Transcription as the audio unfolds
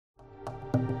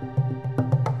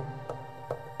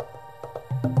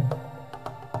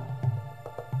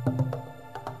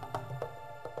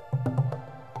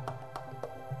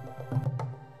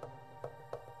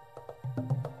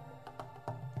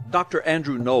Dr.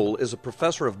 Andrew Knoll is a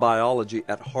professor of biology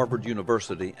at Harvard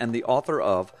University and the author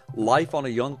of Life on a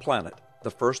Young Planet, The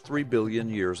First 3 Billion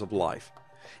Years of Life.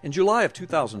 In July of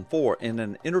 2004, in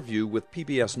an interview with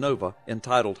PBS Nova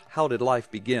entitled How Did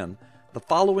Life Begin?, the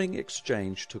following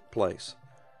exchange took place.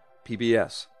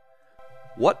 PBS: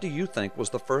 What do you think was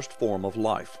the first form of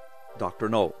life? Dr.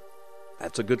 Knoll: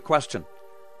 That's a good question.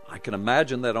 I can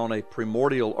imagine that on a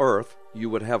primordial Earth you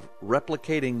would have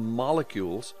replicating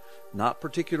molecules, not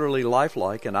particularly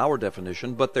lifelike in our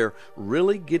definition, but they're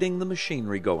really getting the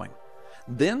machinery going.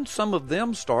 Then some of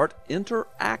them start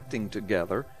interacting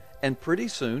together, and pretty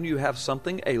soon you have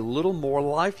something a little more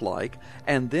lifelike,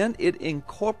 and then it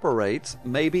incorporates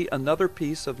maybe another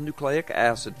piece of nucleic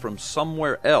acid from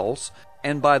somewhere else,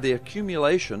 and by the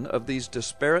accumulation of these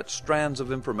disparate strands of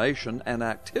information and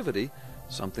activity,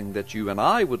 something that you and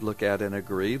I would look at and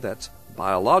agree that's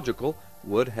biological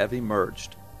would have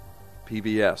emerged.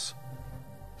 PBS: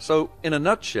 So, in a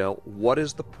nutshell, what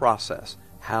is the process?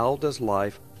 How does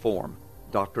life form?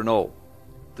 Dr. Knoll: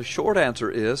 The short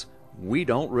answer is, we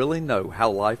don't really know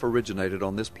how life originated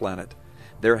on this planet.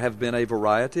 There have been a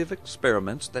variety of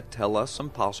experiments that tell us some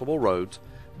possible roads,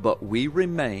 but we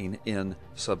remain in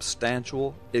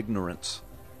substantial ignorance.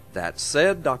 That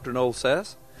said, Dr. Knoll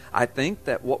says, I think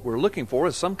that what we're looking for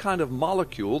is some kind of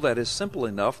molecule that is simple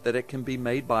enough that it can be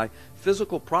made by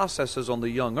physical processes on the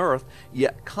young Earth,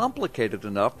 yet complicated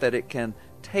enough that it can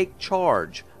take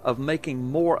charge of making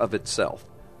more of itself.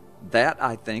 That,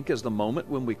 I think, is the moment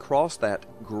when we cross that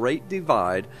great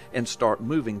divide and start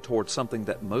moving towards something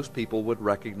that most people would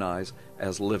recognize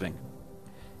as living.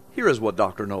 Here is what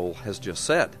Dr. Knoll has just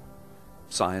said.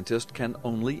 Scientists can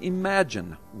only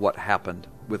imagine what happened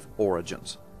with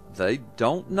origins. They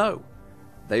don't know.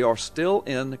 They are still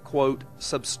in, quote,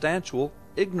 substantial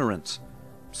ignorance.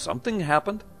 Something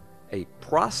happened. A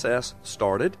process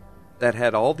started that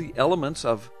had all the elements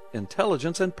of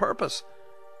intelligence and purpose.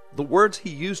 The words he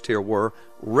used here were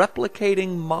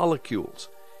replicating molecules,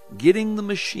 getting the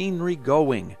machinery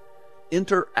going,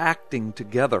 interacting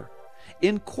together,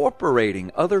 incorporating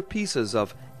other pieces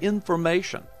of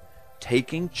information,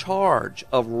 taking charge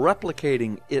of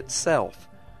replicating itself.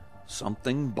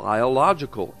 Something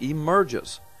biological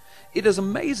emerges. It is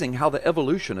amazing how the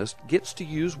evolutionist gets to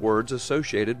use words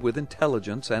associated with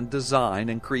intelligence and design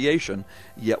and creation,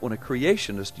 yet when a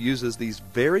creationist uses these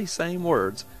very same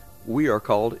words, we are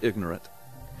called ignorant.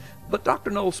 But Dr.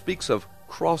 Knoll speaks of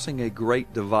crossing a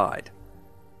great divide.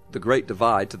 The great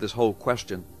divide to this whole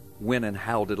question, when and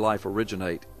how did life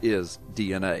originate, is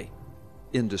DNA,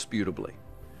 indisputably.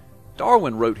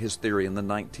 Darwin wrote his theory in the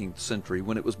 19th century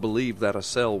when it was believed that a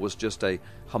cell was just a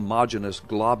homogeneous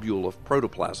globule of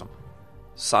protoplasm.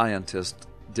 Scientists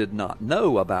did not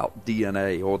know about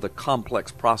DNA or the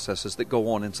complex processes that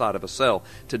go on inside of a cell.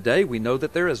 Today we know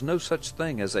that there is no such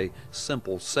thing as a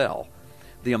simple cell.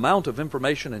 The amount of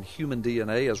information in human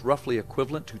DNA is roughly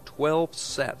equivalent to 12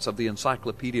 sets of the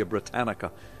Encyclopedia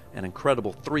Britannica, an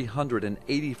incredible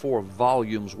 384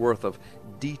 volumes worth of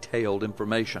detailed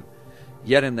information.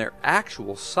 Yet in their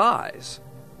actual size,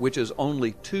 which is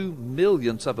only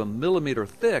 2/1,000,000 of a millimeter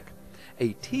thick,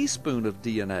 a teaspoon of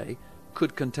DNA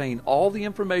could contain all the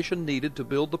information needed to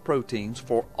build the proteins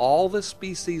for all the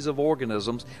species of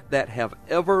organisms that have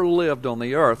ever lived on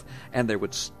the earth, and there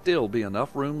would still be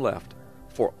enough room left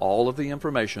for all of the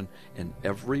information in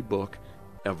every book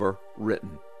ever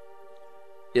written.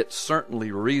 It's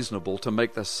certainly reasonable to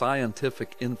make the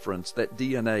scientific inference that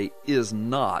DNA is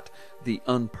not the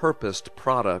unpurposed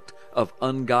product of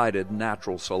unguided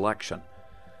natural selection.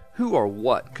 Who or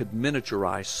what could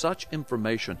miniaturize such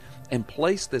information and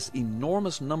place this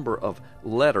enormous number of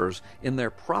letters in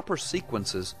their proper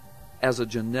sequences as a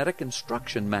genetic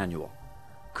instruction manual?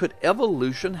 Could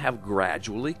evolution have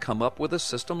gradually come up with a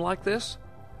system like this?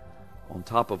 On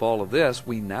top of all of this,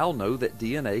 we now know that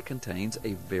DNA contains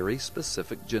a very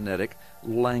specific genetic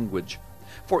language.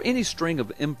 For any string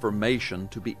of information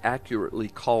to be accurately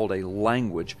called a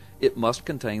language, it must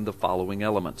contain the following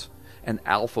elements: an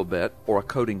alphabet or a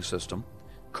coding system,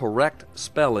 correct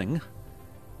spelling,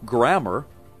 grammar,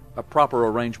 a proper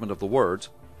arrangement of the words,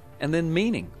 and then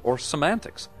meaning or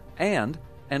semantics, and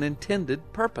an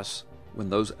intended purpose. When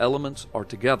those elements are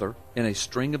together in a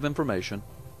string of information,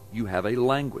 you have a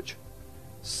language.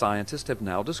 Scientists have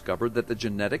now discovered that the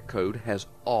genetic code has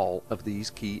all of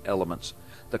these key elements.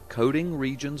 The coding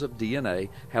regions of DNA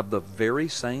have the very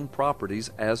same properties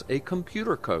as a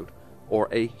computer code or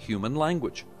a human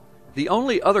language. The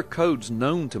only other codes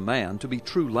known to man to be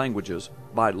true languages,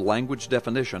 by language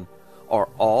definition, are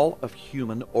all of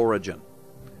human origin.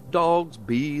 Dogs,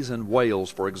 bees, and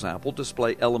whales, for example,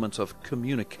 display elements of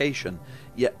communication,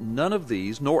 yet none of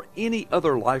these, nor any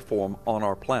other life form on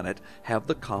our planet, have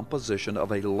the composition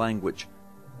of a language.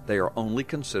 They are only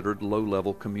considered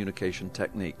low-level communication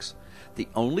techniques. The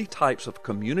only types of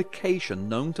communication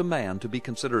known to man to be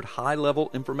considered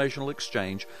high-level informational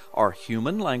exchange are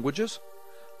human languages,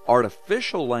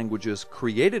 artificial languages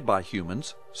created by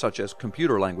humans, such as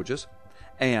computer languages,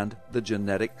 and the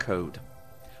genetic code.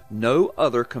 No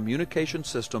other communication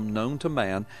system known to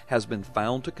man has been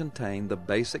found to contain the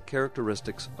basic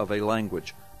characteristics of a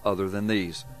language other than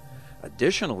these.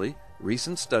 Additionally,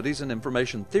 recent studies in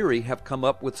information theory have come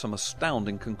up with some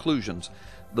astounding conclusions,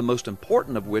 the most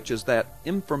important of which is that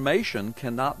information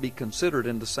cannot be considered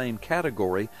in the same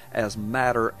category as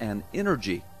matter and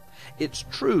energy. It's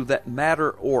true that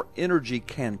matter or energy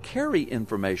can carry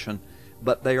information,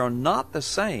 but they are not the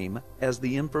same as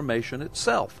the information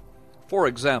itself. For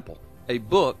example, a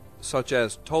book such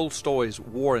as Tolstoy's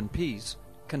War and Peace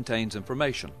contains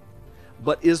information.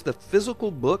 But is the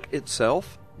physical book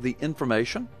itself the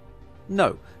information?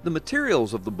 No, the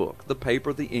materials of the book, the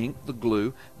paper, the ink, the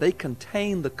glue, they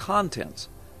contain the contents,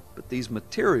 but these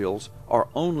materials are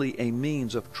only a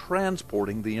means of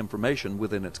transporting the information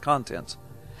within its contents.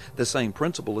 The same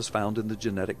principle is found in the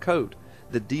genetic code.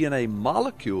 The DNA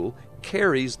molecule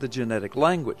carries the genetic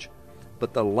language,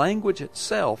 but the language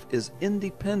itself is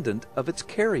independent of its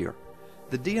carrier.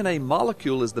 The DNA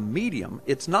molecule is the medium,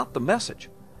 it's not the message.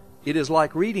 It is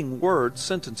like reading words,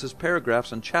 sentences,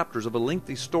 paragraphs, and chapters of a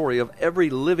lengthy story of every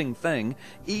living thing,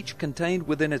 each contained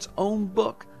within its own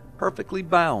book, perfectly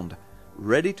bound,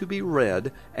 ready to be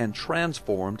read and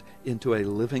transformed into a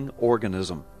living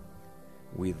organism.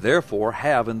 We therefore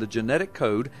have in the genetic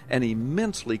code an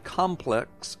immensely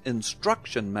complex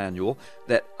instruction manual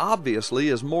that obviously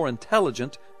is more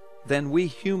intelligent than we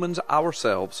humans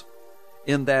ourselves,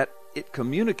 in that it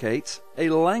communicates a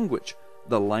language,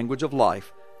 the language of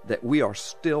life, that we are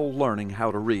still learning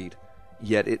how to read,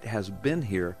 yet it has been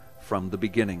here from the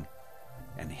beginning.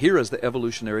 And here is the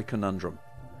evolutionary conundrum.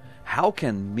 How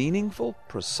can meaningful,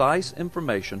 precise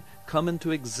information come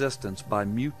into existence by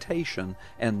mutation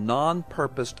and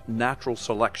non-purposed natural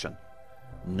selection?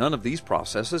 None of these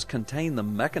processes contain the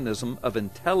mechanism of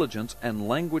intelligence and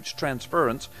language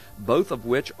transference, both of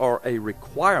which are a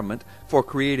requirement for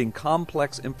creating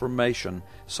complex information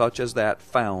such as that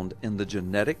found in the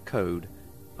genetic code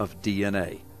of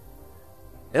DNA.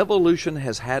 Evolution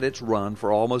has had its run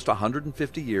for almost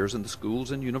 150 years in the schools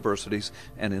and universities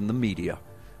and in the media.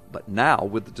 But now,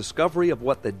 with the discovery of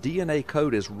what the DNA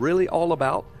code is really all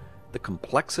about, the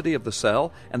complexity of the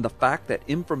cell, and the fact that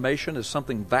information is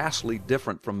something vastly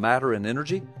different from matter and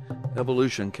energy,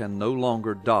 evolution can no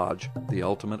longer dodge the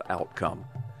ultimate outcome.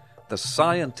 The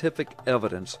scientific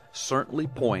evidence certainly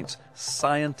points,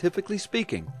 scientifically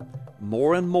speaking,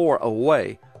 more and more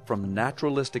away from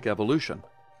naturalistic evolution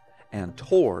and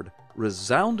toward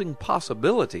resounding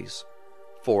possibilities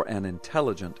for an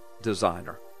intelligent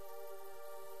designer.